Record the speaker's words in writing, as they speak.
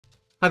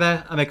Hi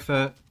there, I'm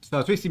Eggfur. So I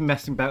was recently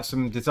messing about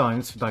some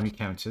designs for binary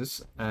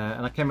counters,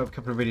 and I came up with a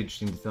couple of really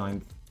interesting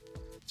designs.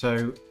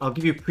 So I'll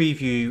give you a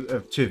preview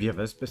of two of the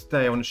others, but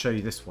today I want to show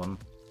you this one.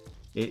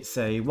 It's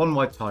a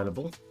one-wide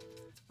tilable,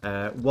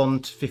 1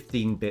 to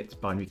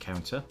 15-bit binary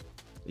counter.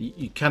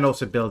 You can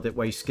also build it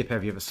where you skip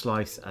every other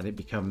slice and it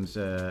becomes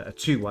a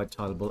two-wide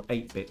tilable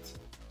 8-bit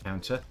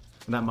counter,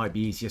 and that might be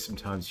easier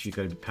sometimes if you're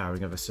going to be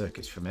powering other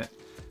circuits from it.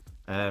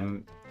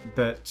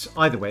 But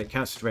either way, it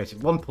counts at a rate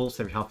of 1 pulse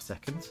every half a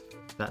second.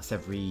 That's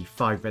every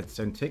 5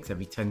 redstone ticks,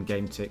 every 10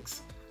 game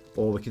ticks,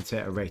 or we can say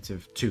at a rate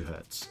of 2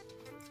 Hertz.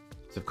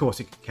 So of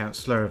course it can count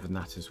slower than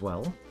that as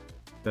well,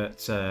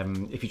 but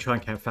if you try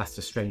and count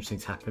faster, strange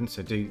things happen,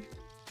 so do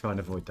try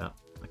and avoid that,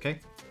 okay?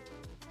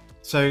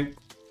 So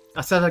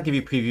I said I'd give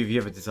you a preview of the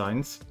other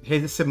designs.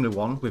 Here's a similar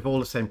one with all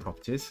the same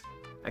properties,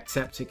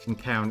 except it can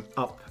count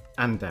up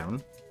and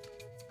down.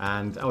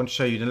 And I want to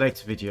show you in a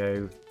later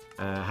video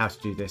how to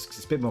do this, because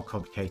it's a bit more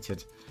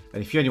complicated.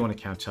 And if you only want to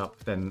count up,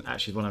 then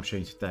actually the one I'm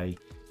showing you today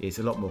is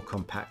a lot more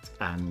compact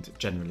and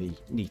generally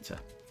neater.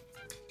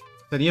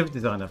 So the other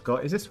design I've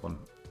got is this one,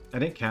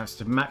 and it counts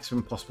to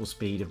maximum possible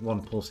speed of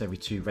 1 pulse every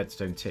 2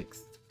 redstone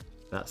ticks.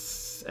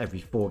 That's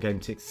every 4 game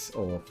ticks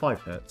or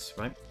 5 Hertz,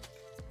 right?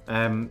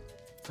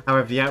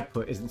 However, the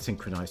output isn't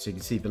synchronized, so you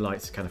can see the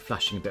lights kind of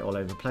flashing a bit all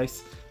over the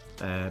place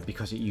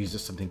because it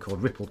uses something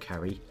called ripple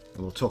carry,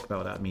 and we'll talk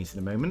about what that means in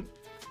a moment.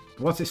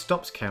 But once it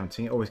stops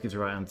counting, it always gives the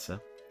right answer,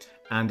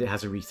 and it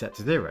has a reset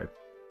to 0.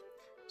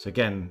 So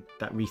again,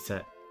 that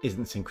reset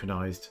isn't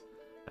synchronized.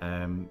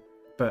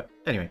 But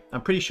anyway,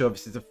 I'm pretty sure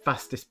this is the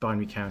fastest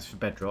binary counter for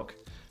Bedrock,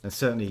 and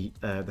certainly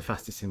the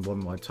fastest in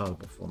one-wide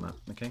tilable format.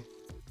 Okay.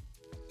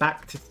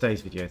 Back to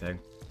today's video though.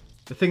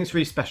 The thing that's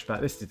really special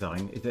about this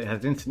design is that it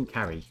has instant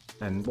carry,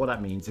 and what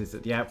that means is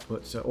that the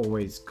outputs are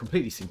always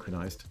completely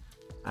synchronized,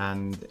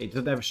 and it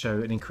doesn't ever show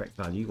an incorrect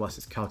value whilst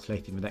it's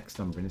calculating the next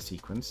number in a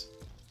sequence.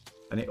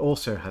 And it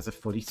also has a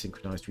fully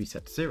synchronized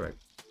reset to 0.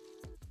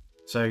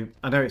 So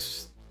I know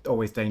it's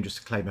always dangerous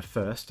to claim a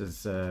first,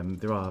 as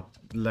there are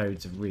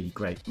loads of really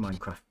great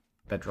Minecraft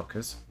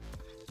Bedrockers.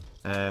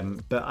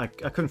 But I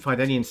couldn't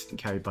find any instant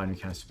carry binary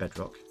counters for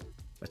Bedrock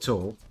at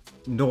all,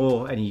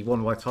 nor any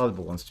one-wide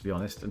tilable ones, to be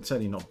honest, and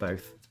certainly not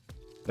both.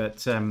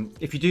 But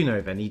if you do know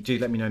of any, do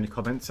let me know in the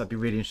comments. I'd be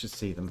really interested to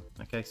see them.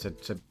 Okay, so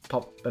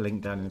pop a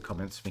link down in the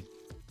comments for me.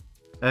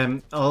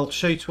 I'll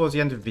show you towards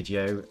the end of the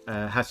video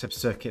how to have a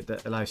circuit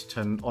that allows you to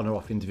turn on or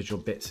off individual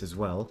bits as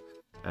well.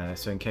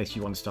 So in case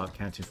you want to start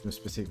counting from a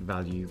specific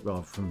value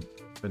rather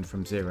than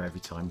from 0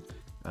 every time,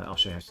 I'll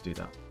show you how to do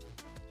that.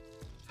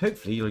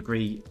 Hopefully you'll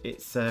agree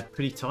it's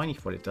pretty tiny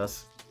for what it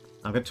does.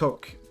 I'm going to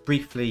talk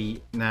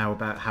briefly now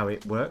about how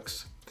it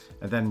works,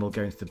 and then we'll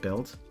go into the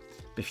build.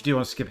 But if you do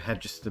want to skip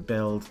ahead just to the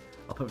build,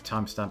 I'll put a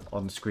timestamp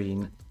on the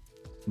screen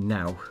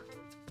now.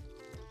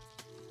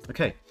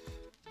 Okay,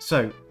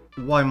 so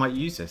why might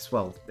you use this?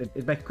 Well,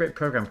 it'd make a great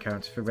program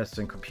counter for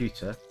redstone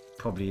computer,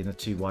 probably in a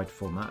 2-wide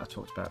format I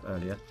talked about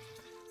earlier.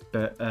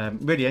 But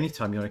really,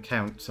 anytime you want to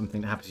count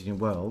something that happens in your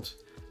world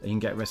and you can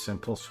get a redstone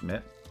pulse from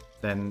it,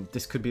 then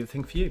this could be the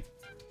thing for you.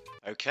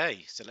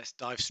 Okay, so let's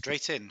dive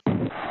straight in.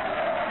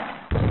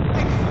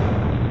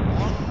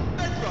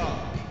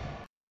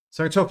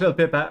 So I'm going to talk a little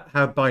bit about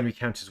how binary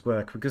counters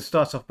work. We're going to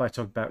start off by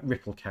talking about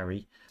ripple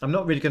carry. I'm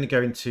not really going to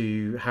go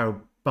into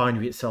how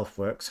binary itself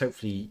works.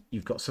 Hopefully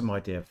you've got some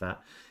idea of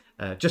that.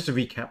 Just to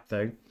recap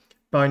though,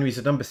 binary is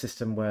a number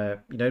system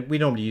where, we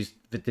normally use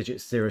the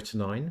digits 0 to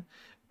 9.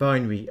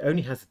 Binary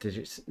only has the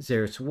digits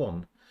 0 to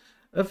 1.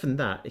 Other than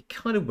that, it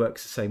kind of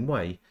works the same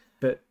way,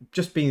 but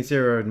just being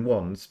 0 and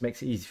 1s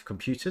makes it easy for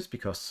computers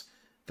because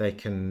they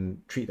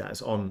can treat that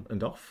as on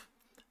and off.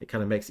 It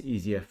kind of makes it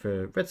easier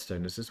for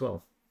redstoners as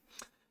well.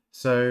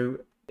 So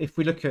if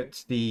we look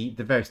at the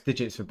various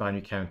digits of a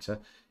binary counter,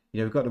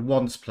 we've got the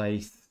 1s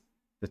place,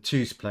 the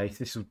 2s place.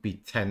 This would be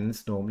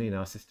 10s normally in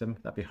our system.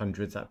 That'd be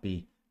hundreds, that'd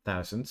be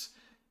thousands.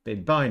 But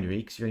in binary,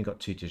 because you've only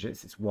got 2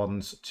 digits, it's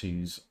 1s,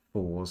 2s,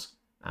 4s,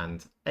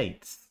 and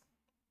 8s.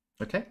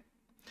 Okay?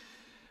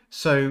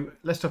 So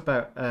let's talk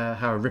about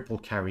how a ripple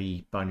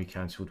carry binary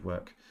counter would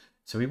work.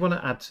 So we want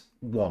to add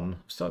 1,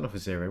 starting off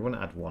with 0, we want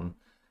to add 1.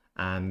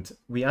 And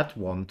we add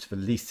 1 to the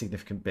least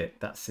significant bit.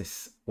 That's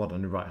this one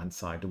on the right hand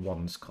side, the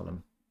 1s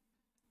column.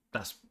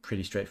 That's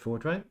pretty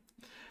straightforward, right?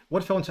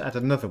 What if I want to add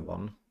another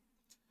 1?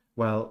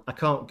 Well, I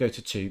can't go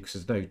to 2 because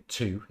there's no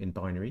 2 in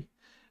binary.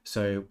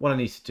 So what I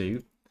need to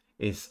do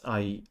is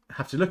I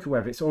have to look at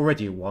whether it's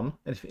already a 1.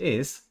 And if it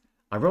is,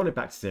 I roll it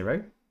back to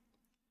 0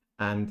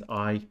 and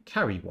I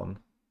carry 1.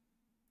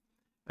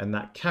 And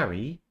that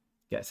carry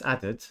gets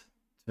added to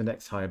the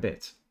next higher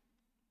bit.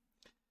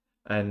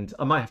 And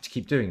I might have to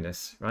keep doing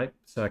this, right?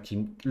 So I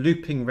keep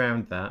looping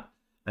around that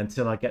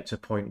until I get to a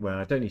point where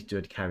I don't need to do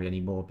a carry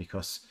anymore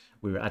because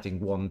we were adding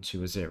 1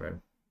 to a 0.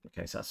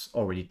 Okay, so that's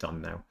already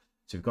done now.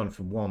 So we've gone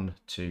from 1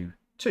 to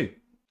 2.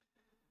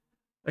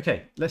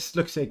 Okay, let's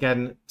look at it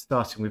again,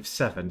 starting with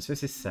 7. So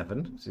this is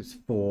 7. So it's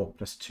 4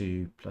 plus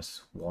 2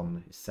 plus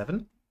 1 is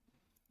 7.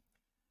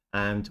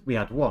 And we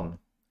add 1.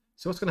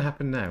 So what's going to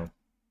happen now?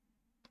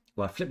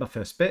 Well, I flip my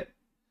first bit.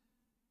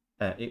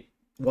 it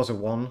was a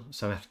 1,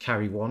 so I have to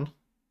carry 1.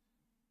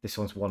 This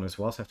one's 1 as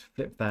well, so I have to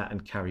flip that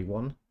and carry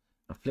 1.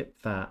 I flip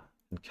that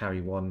and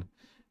carry 1,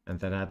 and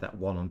then add that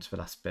 1 onto the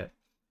last bit.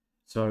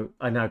 So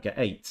I now get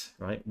 8,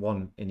 right?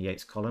 1 in the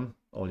 8's column,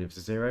 all the others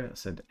are 0. I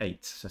said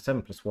 8. So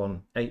 7 plus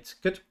 1, 8.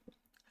 Good.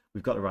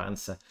 We've got the right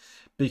answer.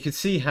 But you can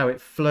see how it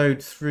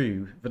flowed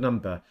through the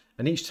number.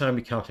 And each time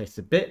we calculated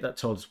a bit, that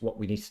told us what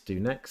we need to do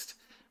next,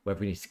 whether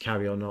we need to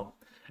carry or not.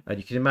 And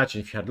you can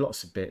imagine if you had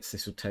lots of bits,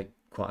 this would take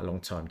quite a long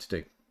time to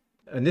do.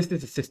 And this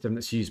is a system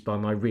that's used by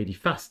my really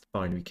fast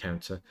binary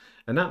counter.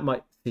 And that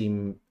might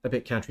seem a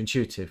bit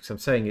counterintuitive because I'm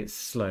saying it's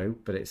slow,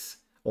 but it's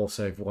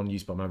also the one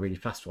used by my really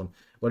fast one.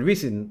 Well, the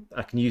reason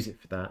I can use it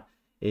for that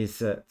is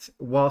that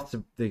whilst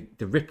the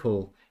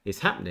ripple is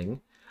happening,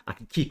 I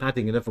can keep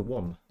adding another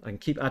 1. I can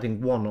keep adding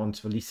 1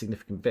 onto the least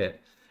significant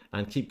bit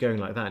and keep going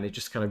like that. And it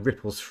just kind of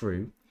ripples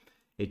through.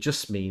 It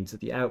just means that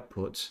the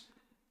output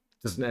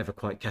doesn't ever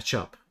quite catch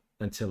up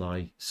until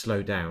I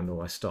slow down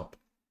or I stop.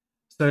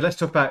 So let's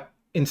talk about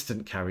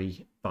instant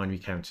carry binary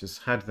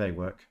counters. How do they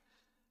work?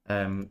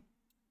 Well,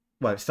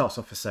 it starts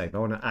off the same. I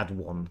want to add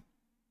 1.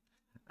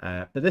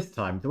 But this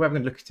time, the way I'm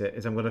going to look at it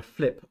is I'm going to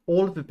flip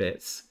all of the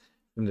bits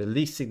from the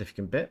least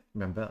significant bit.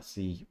 Remember, that's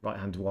the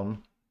right-hand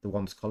one, the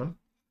 1's column.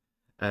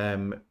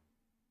 From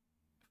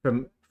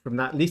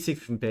that least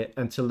significant bit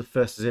until the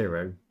first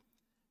 0.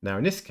 Now,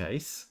 in this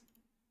case,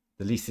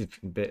 the least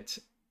significant bit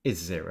is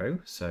 0,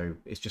 so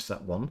it's just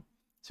that 1.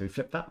 So we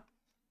flip that.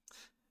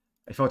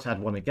 If I were to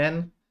add 1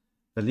 again,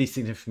 the least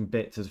significant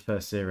bit to the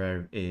first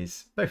 0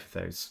 is both of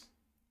those.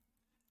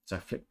 So I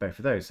flip both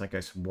of those. That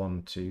goes from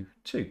 1 to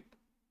 2.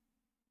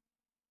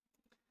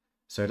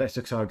 So let's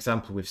look at our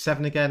example with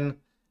 7 again.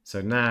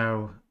 So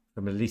now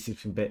from the least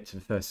significant bit to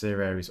the first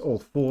 0 is all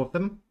 4 of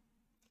them.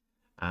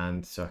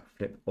 And so I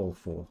flip all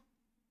 4.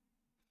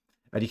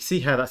 And you can see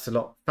how that's a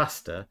lot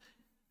faster.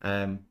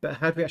 But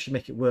how do we actually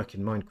make it work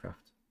in Minecraft?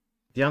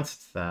 The answer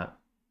to that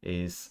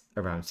is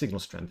around signal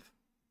strength.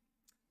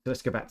 So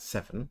let's go back to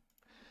 7.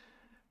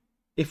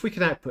 If we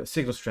can output a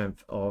signal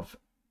strength of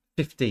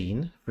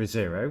 15 for a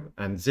 0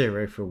 and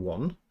 0 for a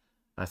 1,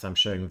 as I'm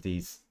showing with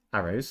these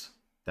arrows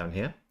down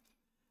here,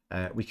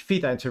 we can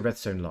feed that into a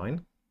redstone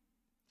line.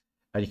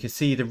 And you can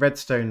see the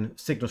redstone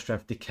signal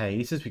strength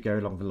decays as we go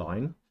along the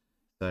line.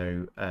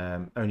 So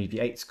only the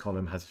 8's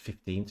column has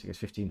 15, so it goes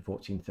 15,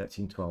 14,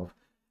 13, 12.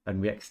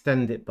 And we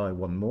extend it by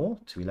 1 more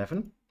to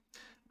 11.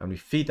 And we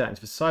feed that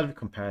into the side of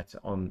the comparator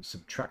on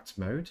subtract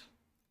mode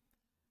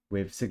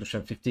with signal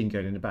strength 15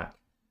 going in the back.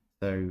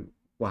 So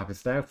what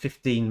happens now?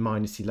 15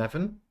 minus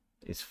 11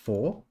 is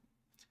 4.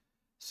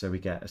 So we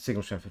get a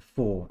signal strength of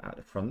 4 out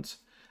the front.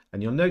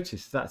 And you'll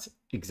notice that's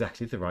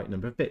exactly the right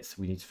number of bits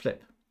we need to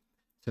flip.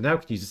 So now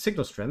we can use the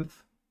signal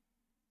strength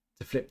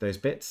to flip those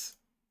bits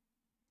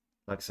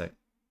like so.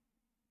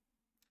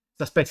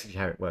 That's basically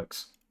how it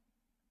works.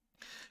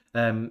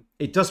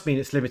 It does mean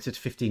it's limited to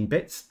 15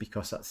 bits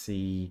because that's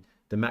the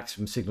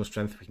maximum signal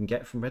strength we can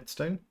get from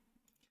redstone.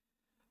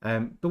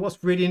 But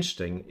what's really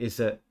interesting is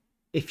that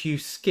if you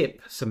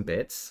skip some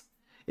bits,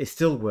 it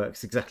still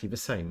works exactly the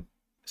same.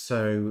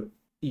 So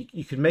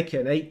you can make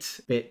it an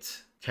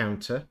 8-bit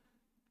counter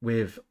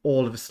with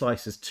all of the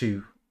slices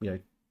too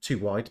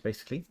wide,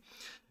 basically.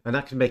 And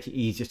that can make it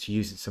easier to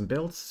use in some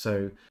builds.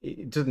 So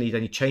it doesn't need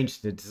any change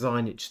to the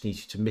design. It just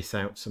needs you to miss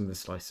out some of the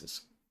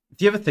slices.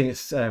 The other thing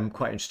that's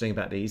quite interesting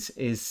about these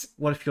is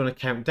what if you want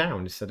to count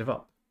down instead of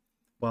up?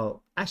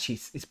 Well, actually,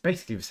 it's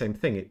basically the same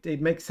thing.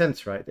 It makes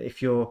sense, right? That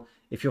if you're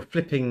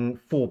flipping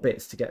 4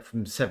 bits to get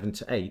from 7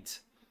 to 8,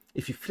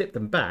 if you flip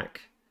them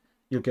back,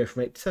 you'll go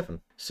from 8 to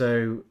 7.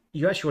 So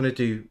you actually want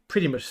to do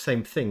pretty much the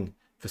same thing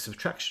for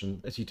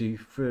subtraction as you do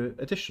for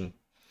addition,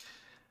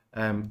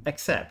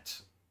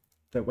 except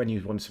that when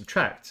you want to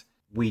subtract,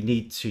 we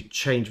need to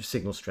change the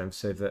signal strength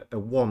so that a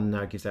 1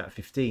 now gives out a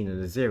 15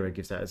 and a 0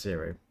 gives out a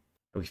 0.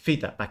 And we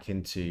feed that back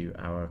into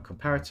our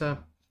comparator,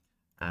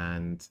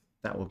 and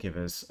that will give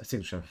us a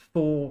signal strength of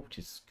 4, which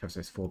covers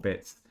those 4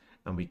 bits,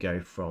 and we go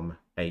from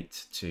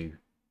 8 to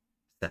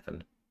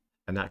 7.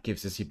 And that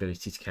gives us the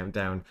ability to count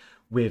down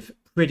with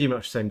pretty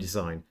much the same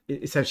design.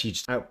 It essentially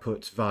just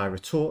output via a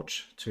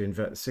torch to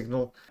invert the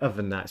signal. Other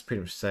than that, it's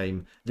pretty much the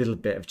same. Little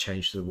bit of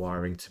change to the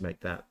wiring to make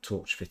that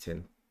torch fit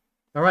in.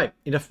 All right,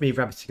 enough of me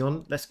rabbiting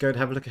on. Let's go and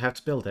have a look at how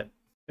to build it.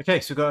 Okay,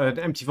 so we've got an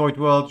empty void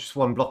world, just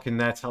 1 block in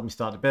there to help me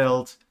start the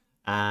build.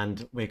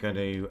 And we're going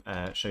to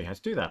show you how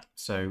to do that.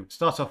 So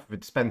start off with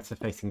a dispenser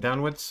facing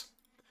downwards.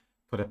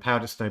 Put a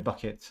powder snow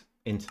bucket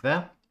into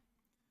there.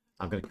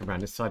 I'm going to come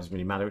around this side. It doesn't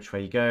really matter which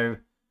way you go.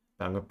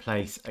 But I'm going to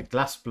place a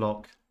glass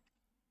block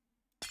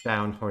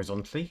down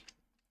horizontally,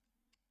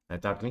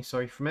 diagonally,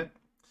 sorry, from it,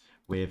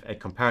 with a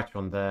comparator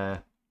on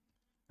there,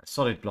 a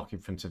solid block in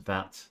front of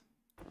that,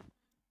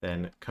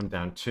 then come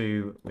down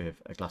 2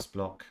 with a glass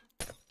block,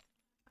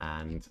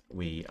 and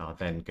we are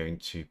then going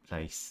to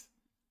place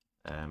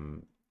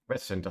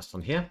redstone dust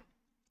on here,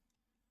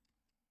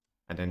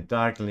 and then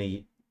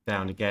diagonally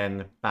down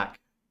again back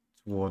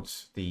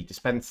towards the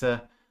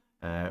dispenser.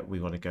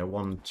 We want to go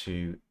 1,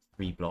 2,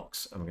 3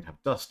 blocks, and we're going to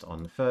have dust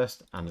on the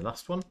first and the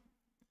last one.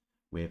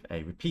 with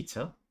a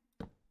repeater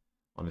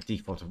on a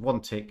default of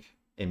 1 tick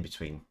in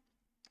between.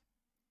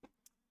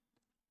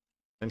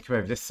 Then come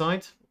over this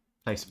side,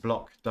 place a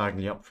block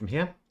diagonally up from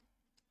here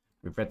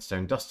with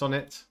redstone dust on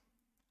it.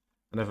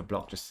 Another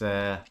block just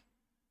there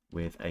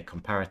with a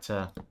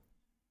comparator. It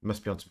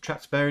must be on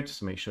subtract mode,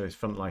 so make sure its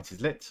front light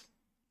is lit.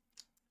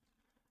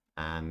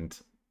 And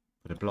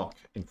put a block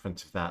in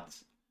front of that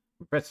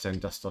with redstone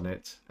dust on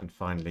it. And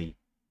finally,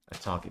 a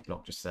target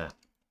block just there.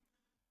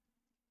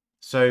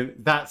 So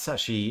that's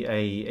actually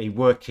a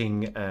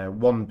working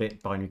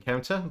 1-bit binary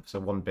counter. So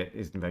 1 bit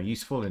isn't very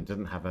useful and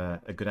doesn't have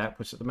a good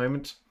output at the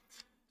moment.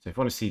 So if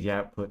I want to see the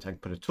output, I can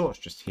put a torch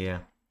just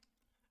here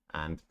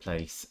and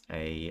place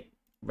a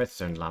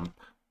redstone lamp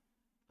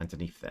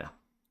underneath there.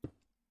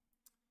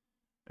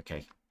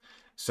 Okay,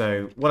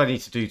 so what I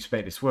need to do to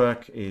make this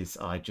work is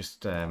I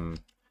just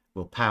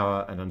will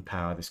power and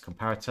unpower this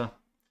comparator.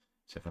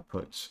 So if I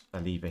put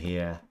a lever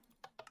here,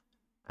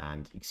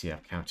 and you can see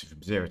I've counted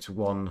from 0 to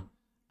 1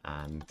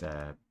 and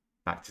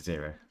back to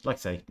 0. Like I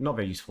say, not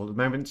very useful at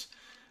the moment.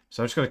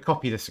 So I'm just going to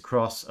copy this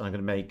across, and I'm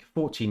going to make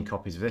 14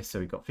 copies of this, so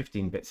we've got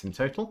 15 bits in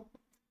total,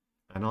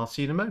 and I'll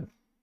see you in a moment.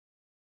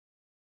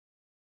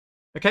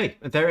 Okay,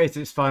 and there it is,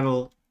 its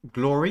final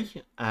glory,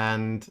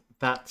 and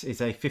that is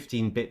a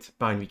 15-bit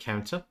binary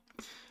counter.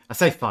 I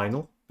say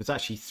final, there's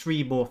actually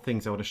 3 more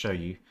things I want to show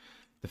you.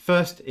 The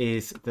first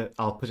is that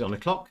I'll put it on a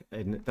clock,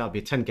 and that'll be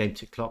a 10 game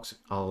tick clock. So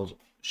I'll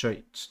show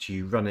it to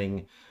you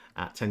running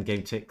at 10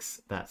 game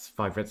ticks. That's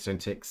 5 redstone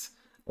ticks,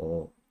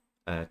 or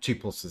 2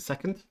 pulses a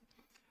second.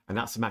 And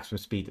that's the maximum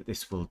speed that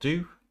this will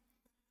do.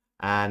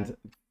 And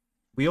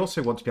we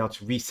also want to be able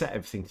to reset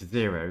everything to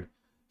 0.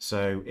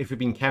 So if we've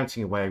been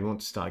counting away, we want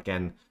to start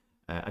again,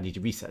 I need a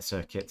reset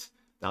circuit.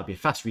 That'll be a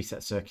fast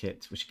reset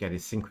circuit, which again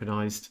is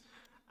synchronized.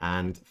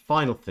 And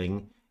final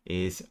thing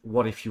is,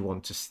 what if you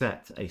want to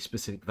set a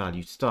specific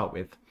value to start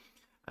with?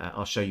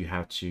 I'll show you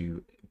how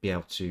to be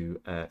able to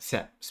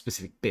set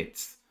specific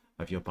bits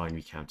of your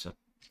binary counter.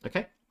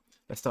 Okay,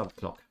 let's start with the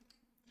clock.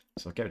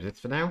 So I'll get rid of this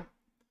for now.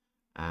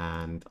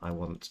 And I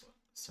want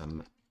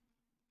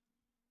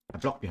a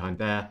block behind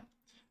there.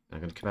 I'm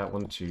going to come out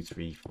 1, 2,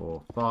 3,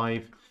 4,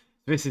 5. So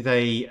this is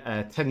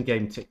a 10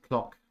 game tick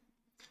clock.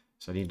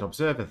 So I need an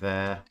observer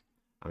there.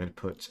 I'm going to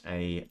put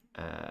a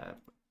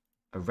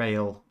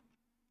rail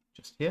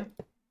just here.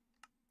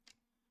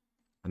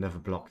 Another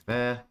block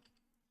there.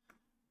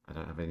 I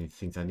don't have any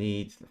things I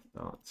need. Let's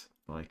start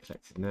by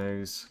collecting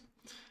those.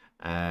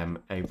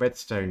 A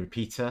redstone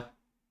repeater,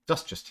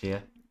 just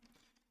here.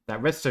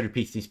 That redstone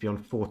repeater needs to be on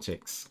 4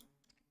 ticks.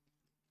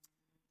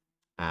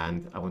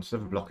 And I want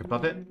another block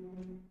above it.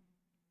 And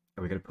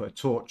we're going to put a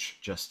torch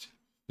just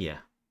here.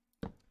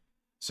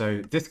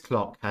 So this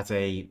clock has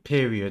a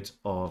period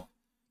of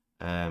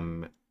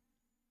 20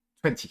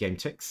 game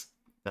ticks.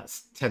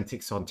 That's 10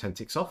 ticks on, 10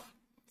 ticks off.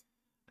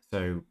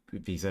 So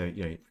these are,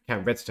 you know,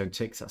 count redstone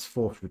ticks, that's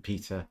 4 for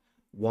repeater,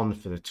 1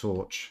 for the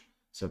torch.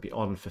 So it'll be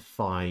on for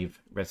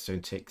 5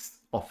 redstone ticks,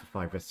 off for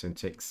 5 redstone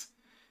ticks.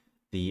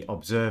 The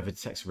observer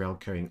detects a rail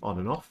going on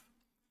and off,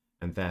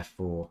 and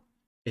therefore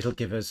it'll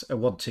give us a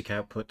 1 tick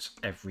output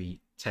every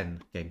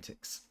 10 game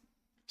ticks.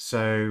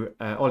 So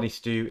all I need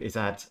to do is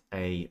add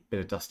a bit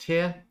of dust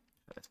here.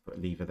 Let's put a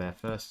lever there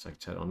first so I can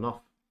turn it on and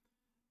off.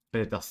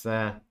 Bit of dust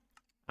there,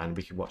 and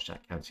we can watch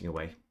that counting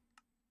away.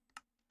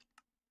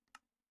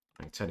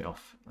 I can turn it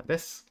off like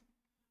this.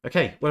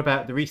 Okay, what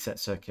about the reset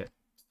circuit?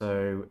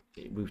 So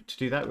to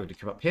do that, we're going to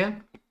come up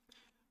here.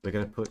 We're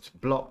going to put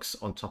blocks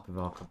on top of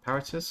our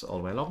comparators all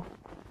the way along.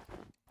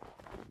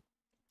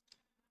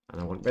 And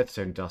I want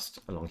redstone dust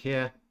along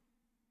here.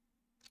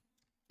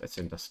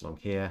 Redstone dust along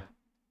here.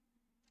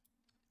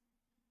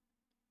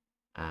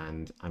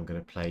 And I'm going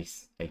to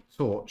place a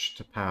torch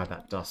to power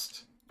that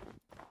dust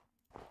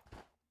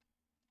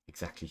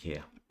exactly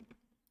here.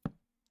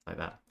 Like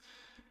that.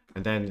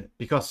 And then,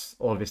 because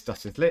all of this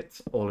dust is lit,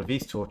 all of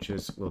these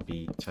torches will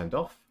be turned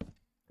off. There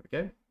we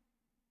go.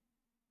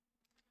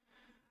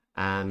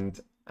 And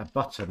a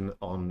button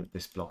on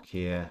this block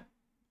here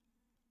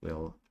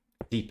will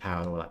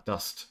depower all that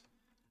dust,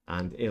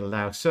 and it'll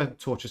allow certain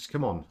torches to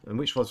come on. And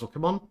which ones will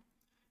come on?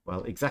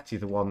 Well, exactly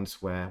the ones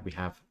where we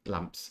have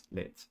lamps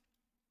lit.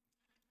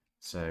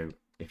 So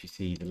if you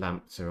see the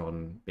lamps are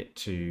on bit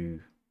 2,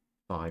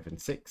 5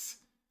 and 6,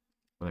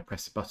 when I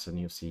press the button,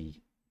 you'll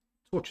see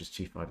torches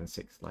 2, 5 and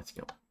 6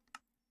 lighting up.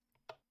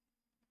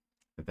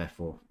 And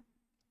therefore,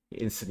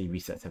 it instantly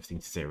resets everything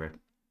to 0.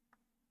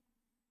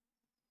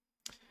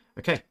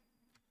 Okay,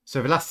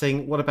 so the last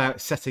thing, what about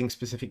setting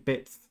specific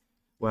bits?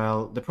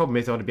 Well, the problem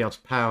is I want to be able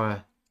to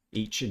power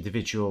each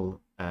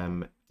individual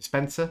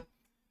dispenser,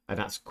 and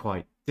that's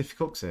quite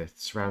difficult because they're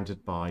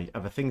surrounded by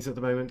other things at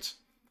the moment.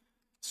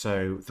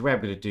 So the way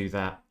I'm going to do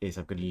that is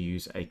I'm going to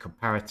use a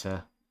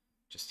comparator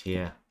just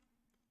here,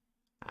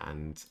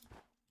 and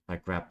I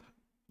grab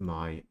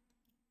my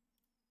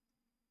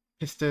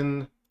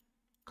piston,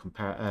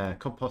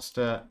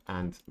 composter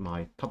and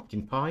my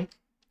pumpkin pie.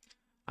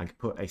 I can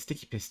put a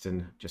sticky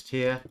piston just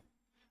here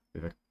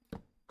with a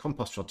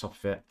composter on top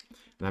of it,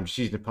 and I'm just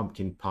using the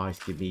pumpkin pie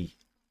to give me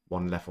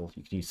one level.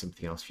 You can use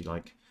something else if you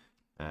like.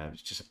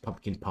 It's just a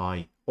pumpkin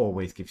pie,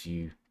 always gives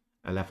you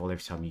a level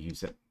every time you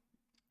use it.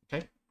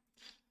 Okay,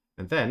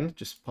 and then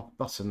just pop a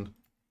button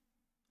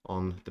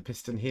on the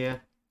piston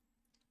here,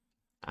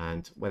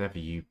 and whenever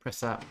you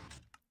press that,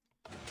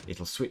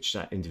 it'll switch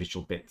that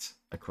individual bit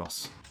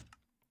across.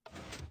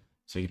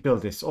 So you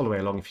build this all the way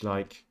along if you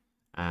like,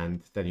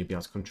 and then you'll be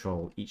able to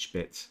control each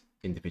bit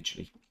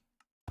individually.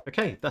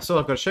 Okay, that's all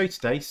I've got to show you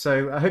today,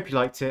 so I hope you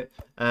liked it.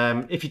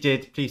 If you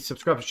did, please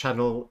subscribe to the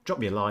channel, drop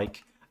me a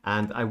like,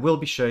 and I will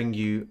be showing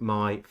you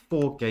my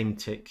 4 game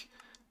tick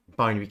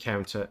binary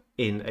counter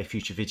in a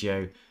future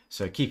video,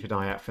 so keep an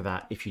eye out for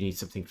that if you need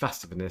something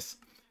faster than this.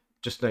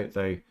 Just note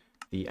though,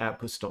 the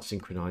output's not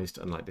synchronized,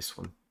 unlike this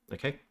one.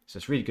 Okay, so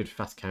it's really good for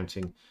fast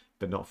counting,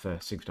 but not for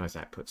synchronized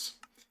outputs.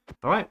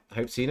 All right, I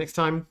hope to see you next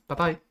time. Bye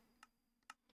bye.